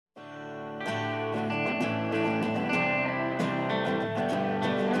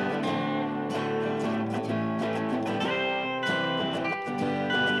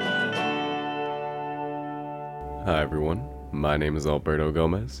Hi everyone, my name is Alberto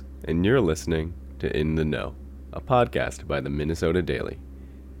Gomez, and you're listening to In the Know, a podcast by the Minnesota Daily.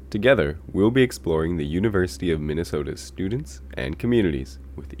 Together, we'll be exploring the University of Minnesota's students and communities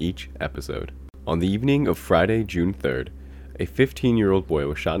with each episode. On the evening of Friday, June 3rd, a 15-year-old boy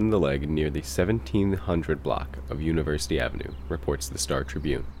was shot in the leg near the 1700 block of University Avenue, reports the Star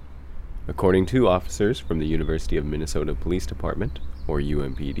Tribune. According to officers from the University of Minnesota Police Department, or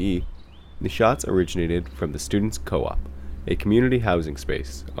UMPD, the shots originated from the Students' Co-op, a community housing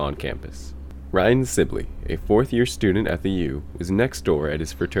space on campus. Ryan Sibley, a fourth-year student at the U, was next door at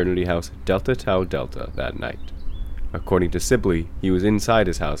his fraternity house Delta Tau Delta that night. According to Sibley, he was inside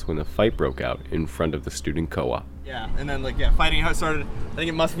his house when a fight broke out in front of the Student Co-op. Yeah, and then fighting how it started. I think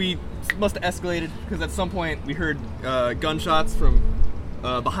it must have escalated because at some point we heard gunshots from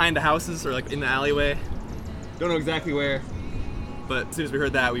behind the houses or in the alleyway. Don't know exactly where, but as soon as we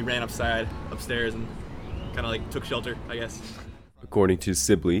heard that, we ran upstairs and kind of took shelter, I guess. According to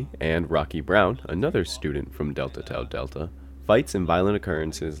Sibley and Rocky Brown, another student from Delta Tau Delta, fights and violent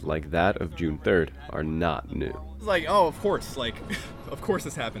occurrences like that of June 3rd are not new. It's of course, of course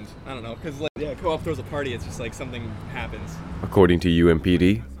this happened. I don't know, because Co-op throws a party, it's just something happens. According to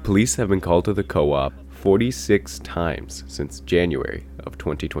UMPD, police have been called to the co-op 46 times since January of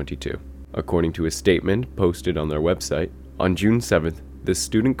 2022. According to a statement posted on their website, on June 7th, the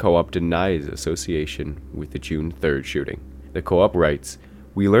student co-op denies association with the June 3rd shooting. The co-op writes,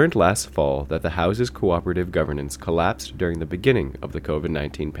 "We learned last fall that the house's cooperative governance collapsed during the beginning of the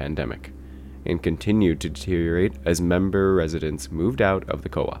COVID-19 pandemic and continued to deteriorate as member residents moved out of the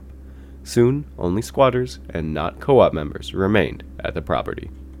co-op. Soon, only squatters and not co-op members remained at the property."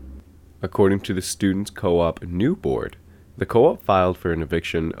 According to the Students' Co-op new board, the co-op filed for an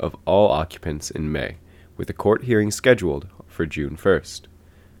eviction of all occupants in May, with a court hearing scheduled for June 1st.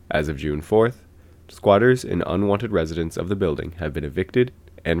 As of June 4th, squatters and unwanted residents of the building have been evicted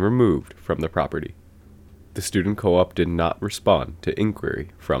and removed from the property. The student co-op did not respond to inquiry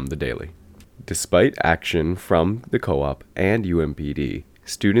from the Daily. Despite action from the co-op and UMPD,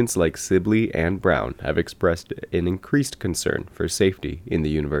 students like Sibley and Brown have expressed an increased concern for safety in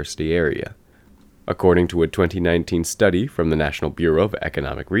the university area. According to a 2019 study from the National Bureau of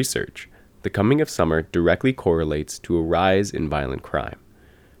Economic Research, the coming of summer directly correlates to a rise in violent crime.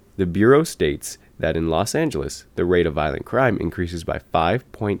 The Bureau states that in Los Angeles, the rate of violent crime increases by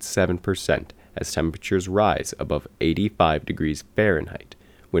 5.7% as temperatures rise above 85 degrees Fahrenheit,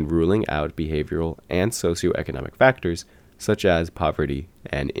 when ruling out behavioral and socioeconomic factors such as poverty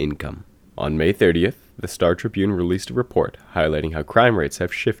and income. On May 30th, the Star Tribune released a report highlighting how crime rates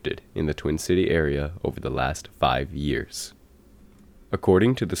have shifted in the Twin City area over the last 5 years.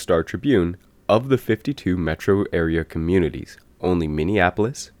 According to the Star Tribune, of the 52 metro area communities, only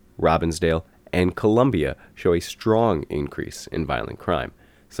Minneapolis, Robbinsdale, and Columbia show a strong increase in violent crime,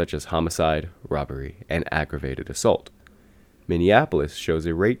 such as homicide, robbery, and aggravated assault. Minneapolis shows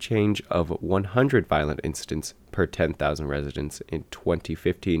a rate change of 100 violent incidents per 10,000 residents in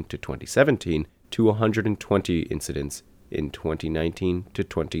 2015 to 2017 to 120 incidents in 2019 to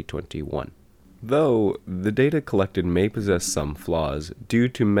 2021. Though the data collected may possess some flaws due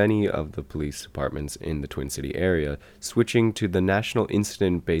to many of the police departments in the Twin City area switching to the National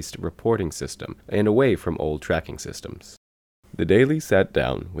Incident-Based Reporting System and away from old tracking systems. The Daily sat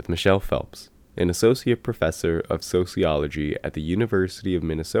down with Michelle Phelps, an associate professor of sociology at the University of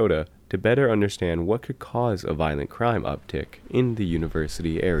Minnesota, to better understand what could cause a violent crime uptick in the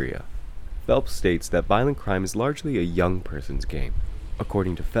university area. Phelps states that violent crime is largely a young person's game.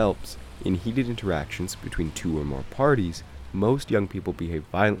 According to Phelps, in heated interactions between two or more parties, most young people behave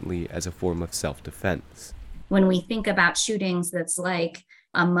violently as a form of self-defense. When we think about shootings that's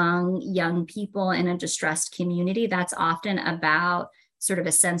among young people in a distressed community, that's often about sort of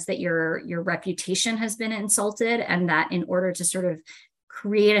a sense that your reputation has been insulted, and that in order to sort of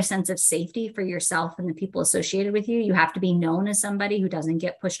create a sense of safety for yourself and the people associated with you, you have to be known as somebody who doesn't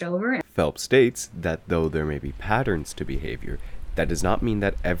get pushed over. Phelps states that though there may be patterns to behavior, that does not mean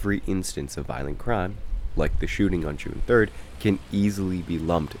that every instance of violent crime, like the shooting on June 3rd, can easily be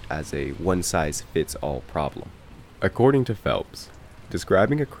lumped as a one-size-fits-all problem. According to Phelps,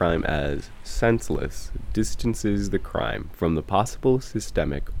 describing a crime as senseless distances the crime from the possible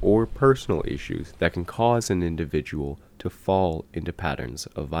systemic or personal issues that can cause an individual to fall into patterns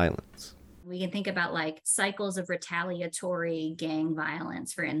of violence. We can think about cycles of retaliatory gang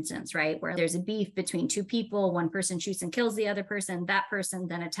violence, for instance, right? Where there's a beef between two people, one person shoots and kills the other person, that person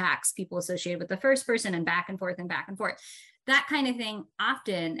then attacks people associated with the first person, and back and forth and back and forth. that kind of thing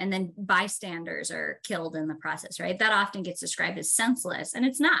often, and then bystanders are killed in the process, right? That often gets described as senseless, and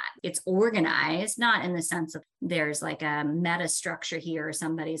it's not. It's organized, not in the sense of there's like a meta structure here, or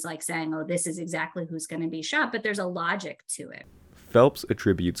somebody's like saying, oh, this is exactly who's going to be shot, but there's a logic to it. Phelps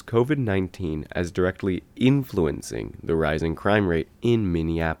attributes COVID-19 as directly influencing the rising crime rate in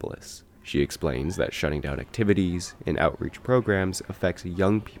Minneapolis. She explains that shutting down activities and outreach programs affects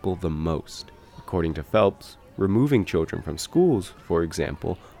young people the most. According to Phelps, removing children from schools, for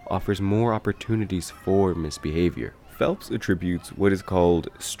example, offers more opportunities for misbehavior. Phelps attributes what is called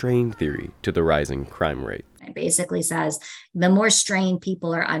strain theory to the rising crime rate. It basically says the more strain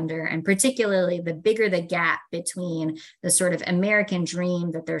people are under, and particularly the bigger the gap between the sort of American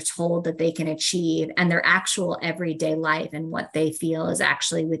dream that they're told that they can achieve and their actual everyday life and what they feel is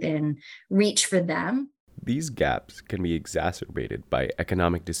actually within reach for them. These gaps can be exacerbated by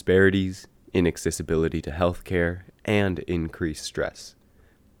economic disparities, inaccessibility to healthcare, and increased stress.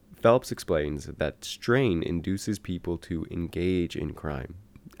 Phelps explains that strain induces people to engage in crime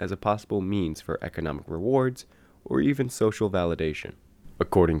as a possible means for economic rewards or even social validation.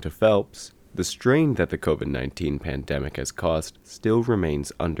 According to Phelps, the strain that the COVID-19 pandemic has caused still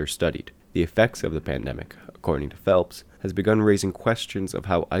remains understudied. The effects of the pandemic, according to Phelps, has begun raising questions of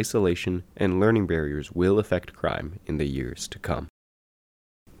how isolation and learning barriers will affect crime in the years to come.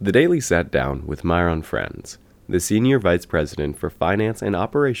 The Daily sat down with Myron Franz, the Senior Vice President for Finance and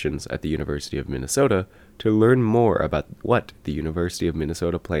Operations at the University of Minnesota, to learn more about what the University of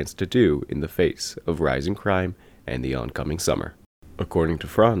Minnesota plans to do in the face of rising crime and the oncoming summer. According to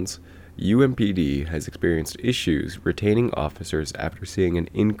Franz, UMPD has experienced issues retaining officers after seeing an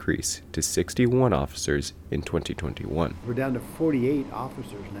increase to 61 officers in 2021. We're down to 48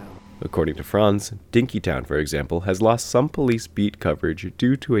 officers now. According to Franz, Dinkytown, for example, has lost some police beat coverage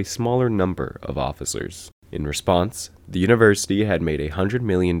due to a smaller number of officers. In response, the university had made a $100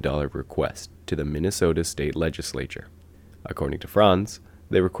 million request to the Minnesota State Legislature. According to Franz,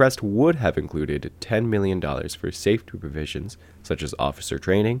 the request would have included $10 million for safety provisions such as officer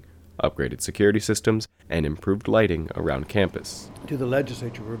training, upgraded security systems, and improved lighting around campus. To the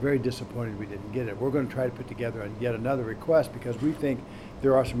legislature, we're very disappointed we didn't get it. We're going to try to put together yet another request because we think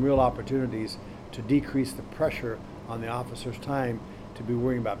there are some real opportunities to decrease the pressure on the officers' time to be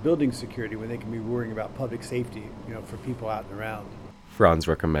worrying about building security when they can be worrying about public safety, for people out and around. Franz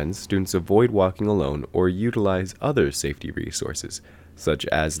recommends students avoid walking alone or utilize other safety resources, such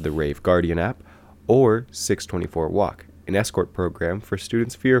as the Rave Guardian app or 624 Walk, an escort program for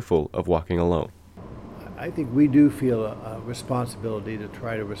students fearful of walking alone. I think we do feel a responsibility to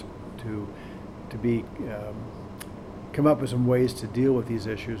try to come up with some ways to deal with these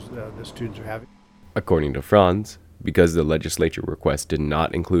issues the students are having. According to Franz, because the legislature request did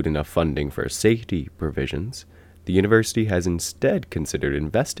not include enough funding for safety provisions, the university has instead considered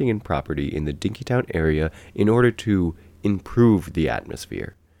investing in property in the Dinkytown area in order to improve the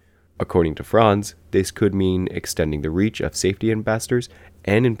atmosphere. According to Franz, this could mean extending the reach of safety ambassadors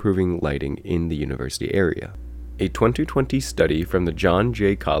and improving lighting in the university area. A 2020 study from the John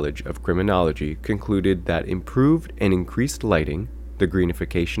Jay College of Criminology concluded that improved and increased lighting, the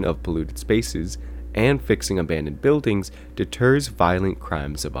greenification of polluted spaces, and fixing abandoned buildings deters violent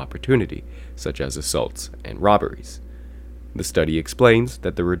crimes of opportunity, such as assaults and robberies. The study explains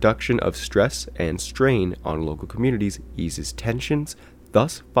that the reduction of stress and strain on local communities eases tensions,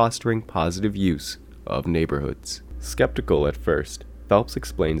 thus fostering positive use of neighborhoods. Skeptical at first, Phelps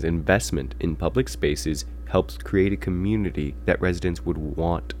explains investment in public spaces helps create a community that residents would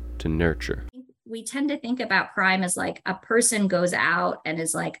want to nurture. We tend to think about crime as like a person goes out and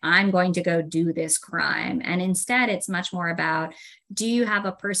is like, I'm going to go do this crime. And instead, it's much more about, do you have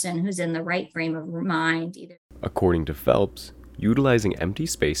a person who's in the right frame of mind? According to Phelps, utilizing empty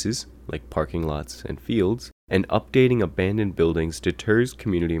spaces, like parking lots and fields, and updating abandoned buildings deters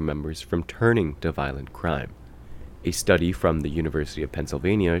community members from turning to violent crime. A study from the University of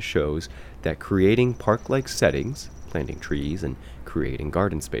Pennsylvania shows that creating park-like settings, planting trees and creating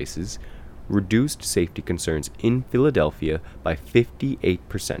garden spaces, reduced safety concerns in Philadelphia by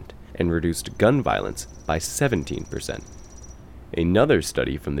 58% and reduced gun violence by 17%. Another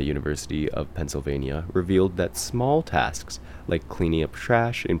study from the University of Pennsylvania revealed that small tasks like cleaning up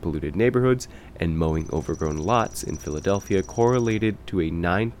trash in polluted neighborhoods and mowing overgrown lots in Philadelphia correlated to a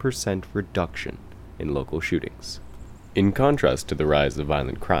 9% reduction in local shootings. In contrast to the rise of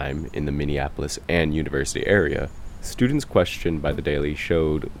violent crime in the Minneapolis and university area, students questioned by the Daily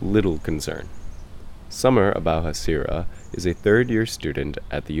showed little concern. Summer Abahasira is a third-year student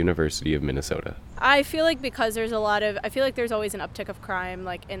at the University of Minnesota. I feel like because there's there's always an uptick of crime,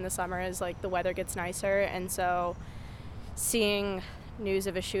 like in the summer as like the weather gets nicer, and so seeing news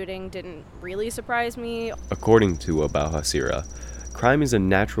of a shooting didn't really surprise me. According to Abau Hasira, crime is a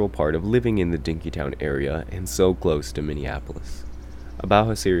natural part of living in the Dinkytown area and so close to Minneapolis. Abau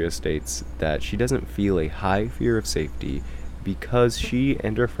Hasira states that she doesn't feel a high fear of safety because she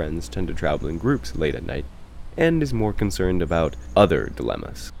and her friends tend to travel in groups late at night, and is more concerned about other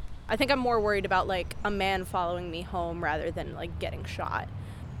dilemmas. I think I'm more worried about a man following me home rather than getting shot,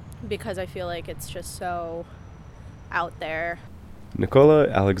 because I feel like it's just so out there. Nicola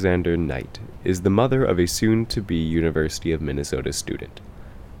Alexander Knight is the mother of a soon-to-be University of Minnesota student.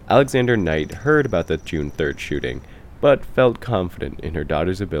 Alexander Knight heard about the June 3rd shooting, but felt confident in her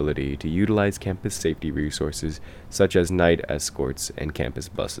daughter's ability to utilize campus safety resources such as night escorts and campus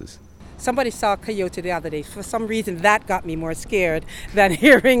buses. Somebody saw a coyote the other day. For some reason, that got me more scared than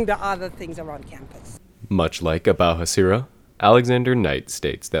hearing the other things around campus. Much like Abau Hasira, Alexander Knight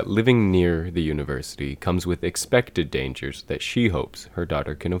states that living near the university comes with expected dangers that she hopes her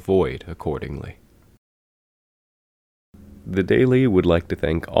daughter can avoid accordingly. The Daily would like to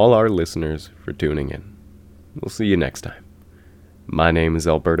thank all our listeners for tuning in. We'll see you next time. My name is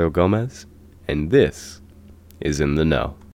Alberto Gomez, and this is In the Know.